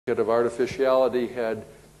certificate of artificiality had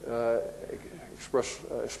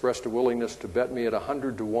expressed a willingness to bet me at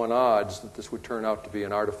 100-to-1 odds that this would turn out to be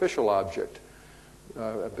an artificial object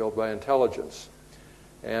built by intelligence.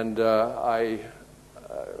 And I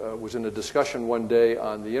was in a discussion one day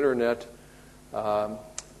on the internet,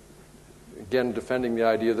 again defending the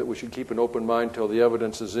idea that we should keep an open mind till the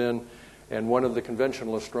evidence is in, and one of the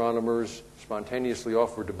conventional astronomers spontaneously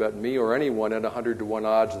offered to bet me or anyone at 100-to-1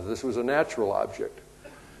 odds that this was a natural object.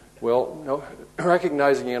 Well, no,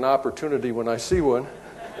 recognizing an opportunity when I see one,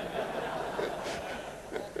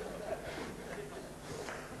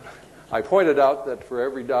 I pointed out that for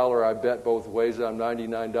every dollar I bet both ways, I'm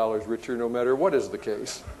 $99 richer no matter what is the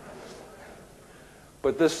case.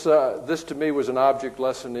 But this to me was an object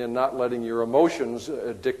lesson in not letting your emotions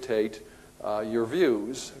dictate your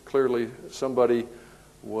views. Clearly, somebody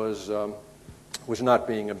was not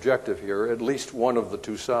being objective here, at least one of the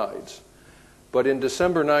two sides. But in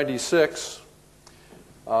December '96,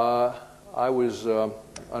 I was on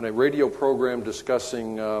a radio program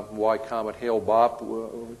discussing why Comet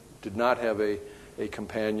Hale-Bopp did not have a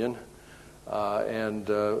companion and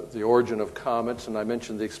the origin of comets, and I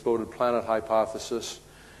mentioned the exploded planet hypothesis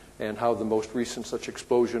and how the most recent such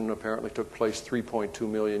explosion apparently took place 3.2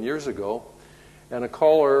 million years ago. And a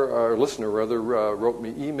caller, or listener rather, wrote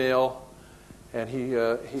me email, and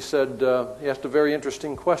he said, he asked a very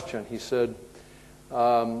interesting question. He said,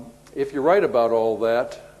 if you're right about all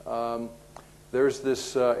that, there's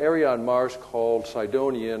this area on Mars called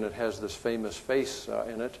Cydonia, and it has this famous face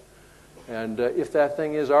in it. And if that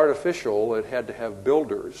thing is artificial, it had to have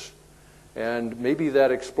builders. And maybe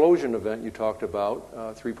that explosion event you talked about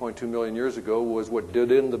 3.2 million years ago was what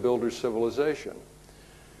did in the builder's civilization.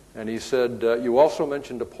 And he said, you also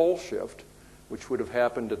mentioned a pole shift, which would have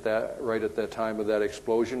happened right at that time of that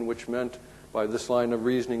explosion, which meant, by this line of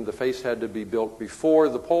reasoning, the face had to be built before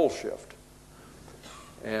the pole shift.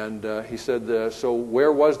 And he said, so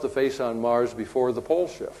where was the face on Mars before the pole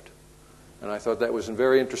shift? And I thought that was a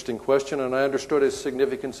very interesting question, and I understood its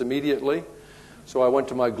significance immediately. So I went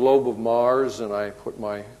to my globe of Mars, and I put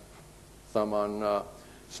my thumb on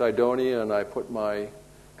Cydonia, and I put my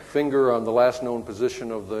finger on the last known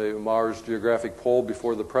position of the Mars geographic pole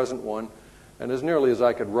before the present one. And as nearly as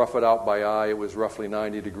I could rough it out by eye, it was roughly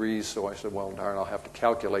 90 degrees. So I said, well, darn, I'll have to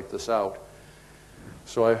calculate this out.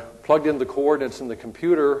 So I plugged in the coordinates in the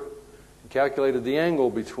computer and calculated the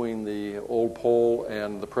angle between the old pole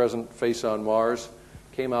and the present face on Mars.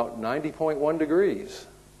 Came out 90.1 degrees.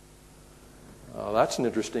 That's an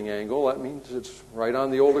interesting angle. That means it's right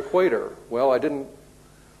on the old equator. Well, I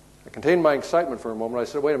contained my excitement for a moment. I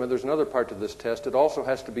said, wait a minute, there's another part to this test. It also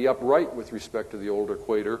has to be upright with respect to the old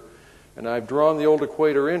equator. And I've drawn the old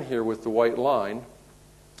equator in here with the white line.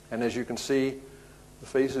 And as you can see, the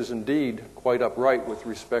face is indeed quite upright with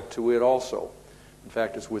respect to it also. In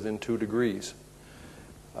fact, it's within 2 degrees.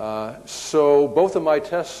 So both of my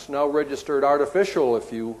tests now registered artificial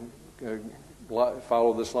if you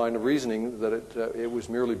follow this line of reasoning, that it was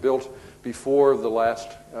merely built before the last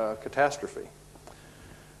catastrophe.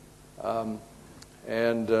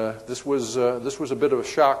 This was a bit of a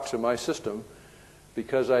shock to my system,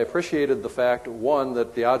 because I appreciated the fact, one,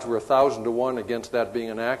 that the odds were 1,000-to-1 against that being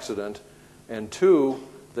an accident, and two,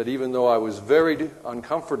 that even though I was very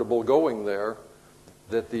uncomfortable going there,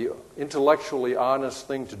 that the intellectually honest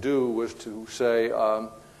thing to do was to say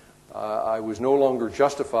I was no longer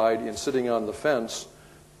justified in sitting on the fence,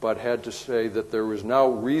 but had to say that there was now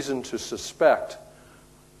reason to suspect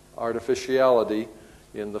artificiality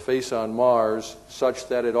in the face on Mars, such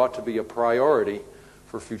that it ought to be a priority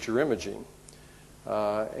for future imaging.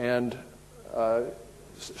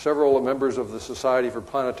 Several members of the Society for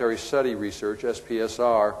Planetary SETI Research,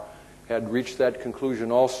 SPSR, had reached that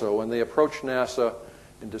conclusion also, and they approached NASA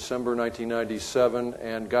in December 1997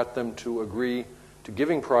 and got them to agree to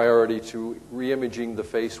giving priority to re-imaging the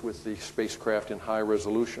face with the spacecraft in high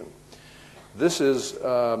resolution. This is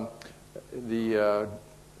the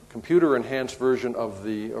computer-enhanced version of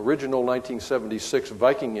the original 1976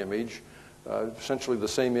 Viking image, essentially the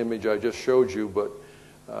same image I just showed you, but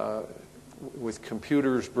with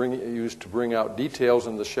computers used to bring out details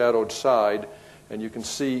in the shadowed side. And you can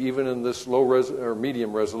see, even in this or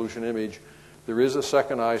medium resolution image, there is a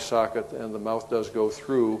second eye socket, and the mouth does go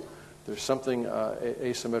through. There's something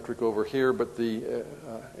asymmetric over here, but the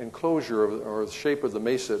enclosure or the shape of the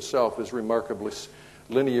mesa itself is remarkably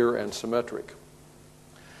linear and symmetric.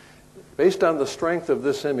 Based on the strength of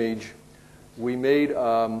this image, we made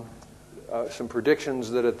some predictions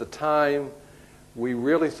that at the time we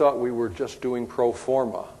really thought we were just doing pro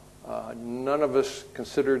forma. None of us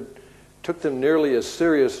considered took them nearly as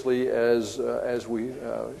seriously as we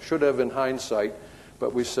should have in hindsight,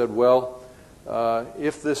 but we said, well,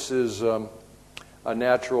 if this is a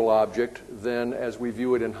natural object, then as we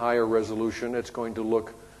view it in higher resolution, it's going to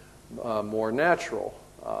look more natural.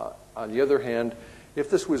 On the other hand, if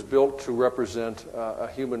this was built to represent a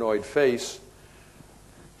humanoid face,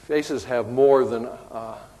 faces have more than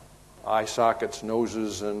eye sockets,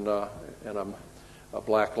 noses, and a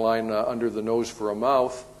black line under the nose for a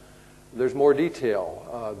mouth. There's more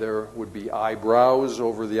detail. There would be eyebrows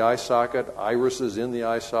over the eye socket, irises in the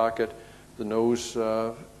eye socket. The nose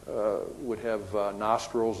would have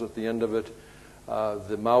nostrils at the end of it.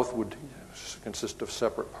 The mouth would consist of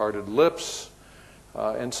separate parted lips,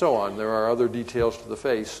 and so on. There are other details to the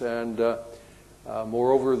face. And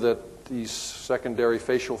moreover, that these secondary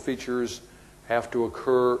facial features have to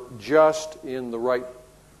occur just in the right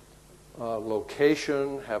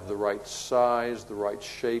location, have the right size, the right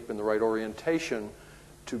shape, and the right orientation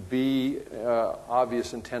to be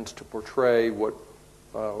obvious intents to portray what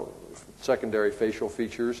secondary facial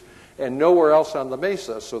features, and nowhere else on the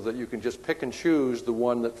mesa, so that you can just pick and choose the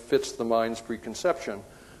one that fits the mind's preconception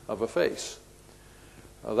of a face.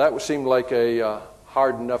 That seemed like a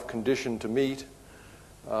hard enough condition to meet,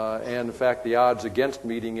 and in fact the odds against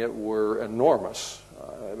meeting it were enormous,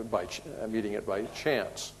 meeting it by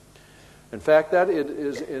chance. In fact, that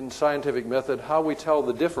is, in scientific method, how we tell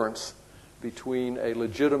the difference between a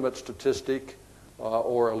legitimate statistic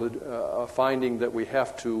or a finding that we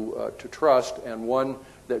have to trust and one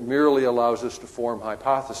that merely allows us to form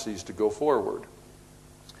hypotheses to go forward.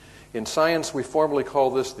 In science, we formally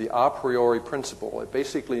call this the a priori principle. It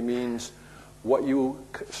basically means what you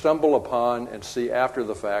stumble upon and see after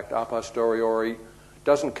the fact. A posteriori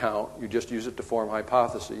doesn't count. You just use it to form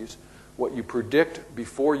hypotheses. What you predict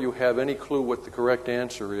before you have any clue what the correct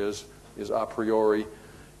answer is a priori,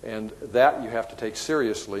 and that you have to take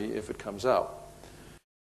seriously if it comes out.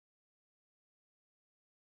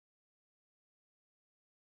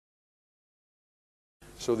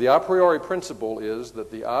 So the a priori principle is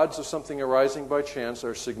that the odds of something arising by chance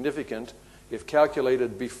are significant if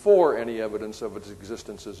calculated before any evidence of its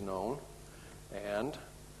existence is known, and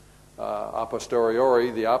a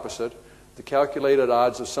posteriori, the opposite, the calculated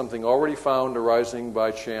odds of something already found arising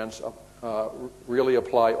by chance really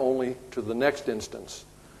apply only to the next instance.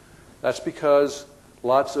 That's because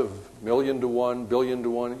lots of million to one, billion to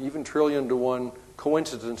one, even trillion to one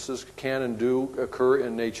coincidences can and do occur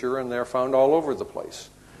in nature, and they're found all over the place.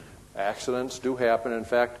 Accidents do happen. In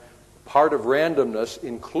fact, part of randomness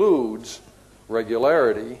includes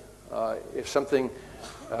regularity. If something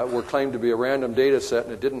were claimed to be a random data set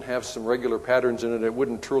and it didn't have some regular patterns in it, it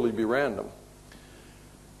wouldn't truly be random.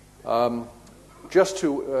 Just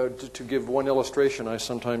to give one illustration I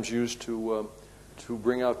sometimes use to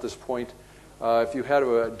bring out this point, if you had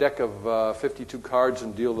a deck of 52 cards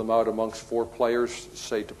and deal them out amongst 4 players,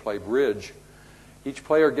 say to play bridge, each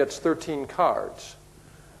player gets 13 cards.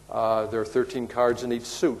 There are 13 cards in each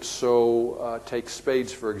suit. So take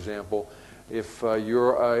spades, for example. If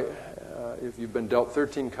you've been dealt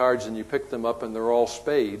 13 cards and you pick them up and they're all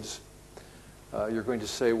spades, you're going to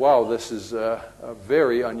say, wow, this is a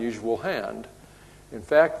very unusual hand. In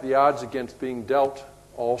fact, the odds against being dealt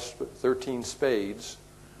all 13 spades,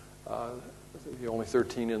 the only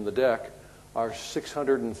 13 in the deck, are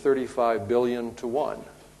 635 billion to 1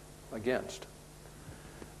 against.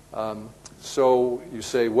 So you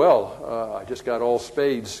say, well, I just got all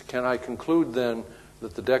spades. Can I conclude then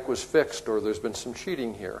that the deck was fixed or there's been some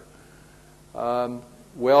cheating here?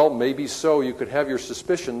 Well, maybe so. You could have your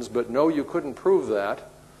suspicions, but no, you couldn't prove that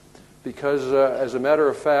because, as a matter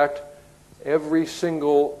of fact, every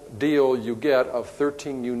single deal you get of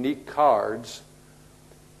 13 unique cards,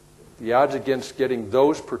 the odds against getting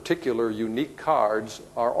those particular unique cards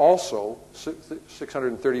are also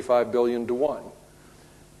 635 billion to 1.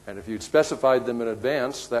 And if you'd specified them in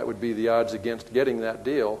advance, that would be the odds against getting that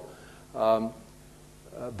deal.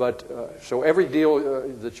 So every deal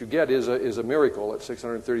that you get is a miracle at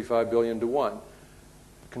 635 billion to 1.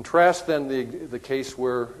 Contrast then the case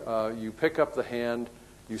where you pick up the hand,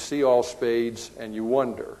 you see all spades, and you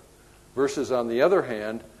wonder. Versus, on the other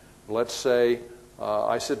hand, let's say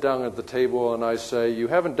I sit down at the table and I say, you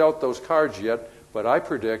haven't dealt those cards yet, but I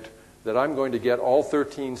predict that I'm going to get all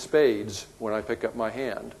 13 spades when I pick up my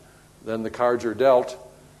hand. Then the cards are dealt.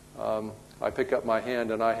 I pick up my hand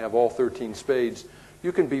and I have all 13 spades.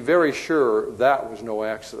 You can be very sure that was no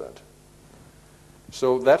accident.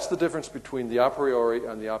 So that's the difference between the a priori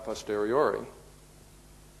and the a posteriori.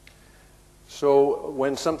 So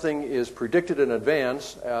when something is predicted in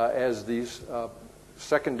advance, as these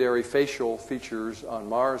secondary facial features on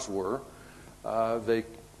Mars were, they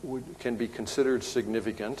can be considered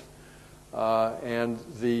significant. And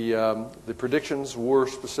the predictions were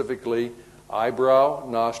specifically eyebrow,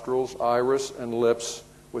 nostrils, iris, and lips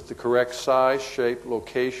with the correct size, shape,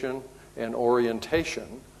 location, and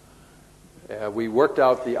orientation. We worked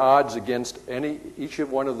out the odds against each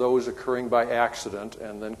of one of those occurring by accident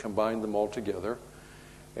and then combined them all together.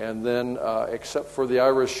 And then, except for the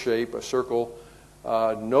iris shape, a circle,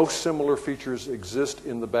 no similar features exist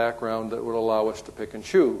in the background that would allow us to pick and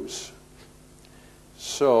choose.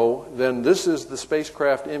 So then this is the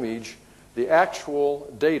spacecraft image, the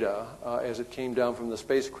actual data as it came down from the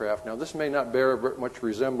spacecraft. Now this may not bear much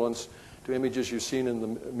resemblance to images you've seen in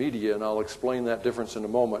the media, and I'll explain that difference in a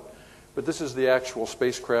moment. But this is the actual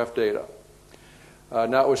spacecraft data.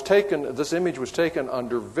 Now this image was taken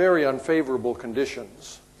under very unfavorable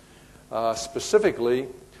conditions. Specifically,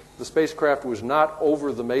 the spacecraft was not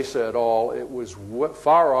over the mesa at all. It was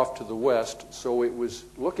far off to the west, so it was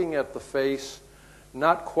looking at the face,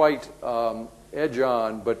 not quite edge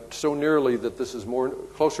on, but so nearly that this is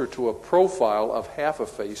closer to a profile of half a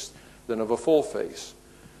face than of a full face.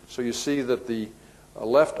 So you see that the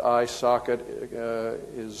left eye socket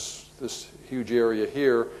is this huge area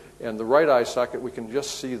here, and the right eye socket, we can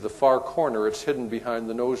just see the far corner. It's hidden behind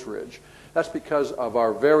the nose ridge. That's because of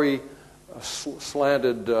our very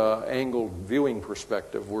slanted, angled viewing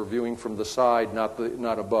perspective. We're viewing from the side,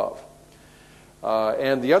 not above.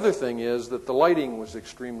 And the other thing is that the lighting was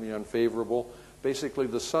extremely unfavorable. Basically,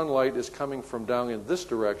 the sunlight is coming from down in this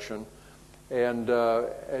direction, and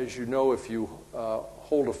as you know, if you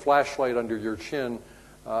hold a flashlight under your chin,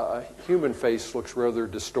 a human face looks rather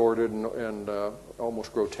distorted and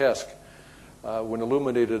almost grotesque when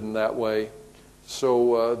illuminated in that way.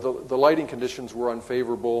 So the lighting conditions were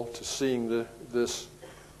unfavorable to seeing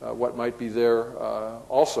what might be there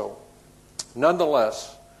also.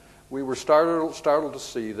 Nonetheless, we were startled to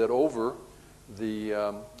see that over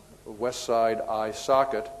the west side eye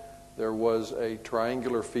socket there was a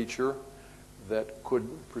triangular feature that could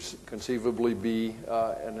conceivably be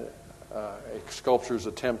a sculpture's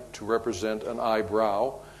attempt to represent an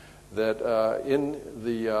eyebrow. That in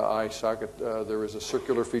the eye socket there is a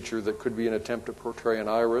circular feature that could be an attempt to portray an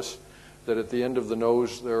iris. That at the end of the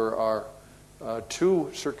nose there are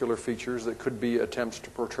two circular features that could be attempts to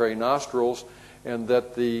portray nostrils, and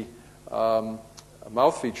that the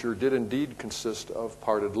mouth feature did indeed consist of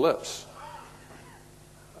parted lips.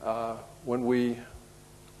 When we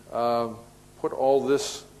put all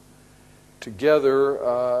this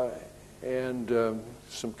together and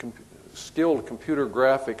some skilled computer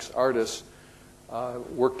graphics artists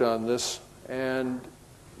worked on this, and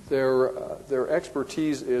their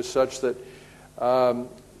expertise is such that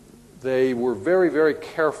they were very, very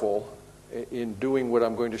careful in doing what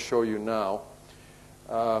I'm going to show you now.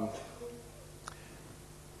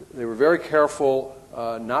 They were very careful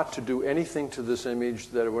not to do anything to this image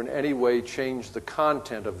that would in any way change the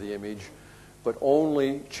content of the image, but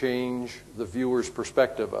only change the viewer's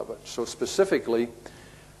perspective of it. So specifically,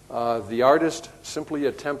 the artist simply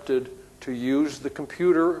attempted to use the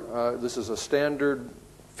computer. This is a standard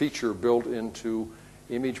feature built into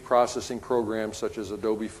image processing programs such as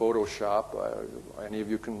Adobe Photoshop. Any of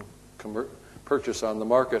you can purchase on the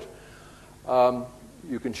market.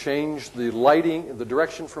 You can change the lighting, the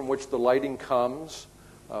direction from which the lighting comes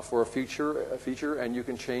for a feature, and you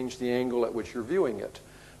can change the angle at which you're viewing it.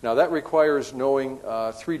 Now that requires knowing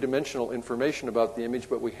three-dimensional information about the image,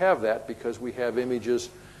 but we have that because we have images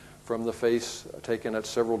from the face taken at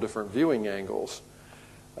several different viewing angles.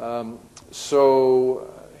 This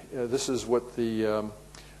is what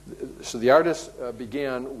so the artist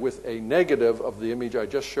began with a negative of the image I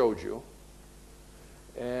just showed you.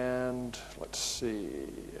 And let's see.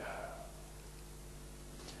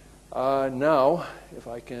 Now, if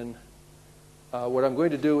I can, what I'm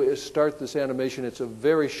going to do is start this animation. It's a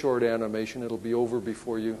very short animation. It'll be over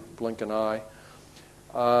before you blink an eye.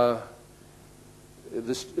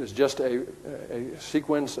 This is just a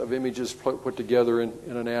sequence of images put together in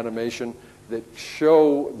an animation that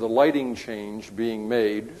show the lighting change being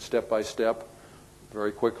made step by step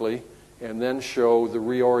very quickly, and then show the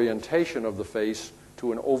reorientation of the face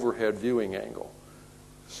to an overhead viewing angle.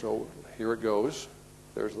 So here it goes.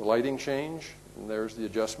 There's the lighting change, and there's the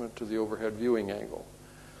adjustment to the overhead viewing angle.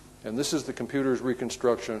 And this is the computer's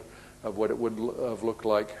reconstruction of what it would have looked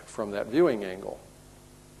like from that viewing angle.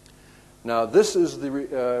 Now this is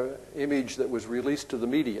the image that was released to the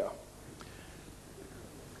media.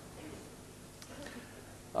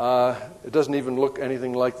 It doesn't even look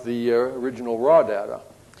anything like the original raw data.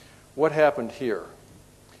 What happened here?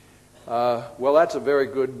 Well, that's a very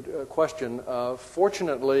good question.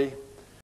 Fortunately,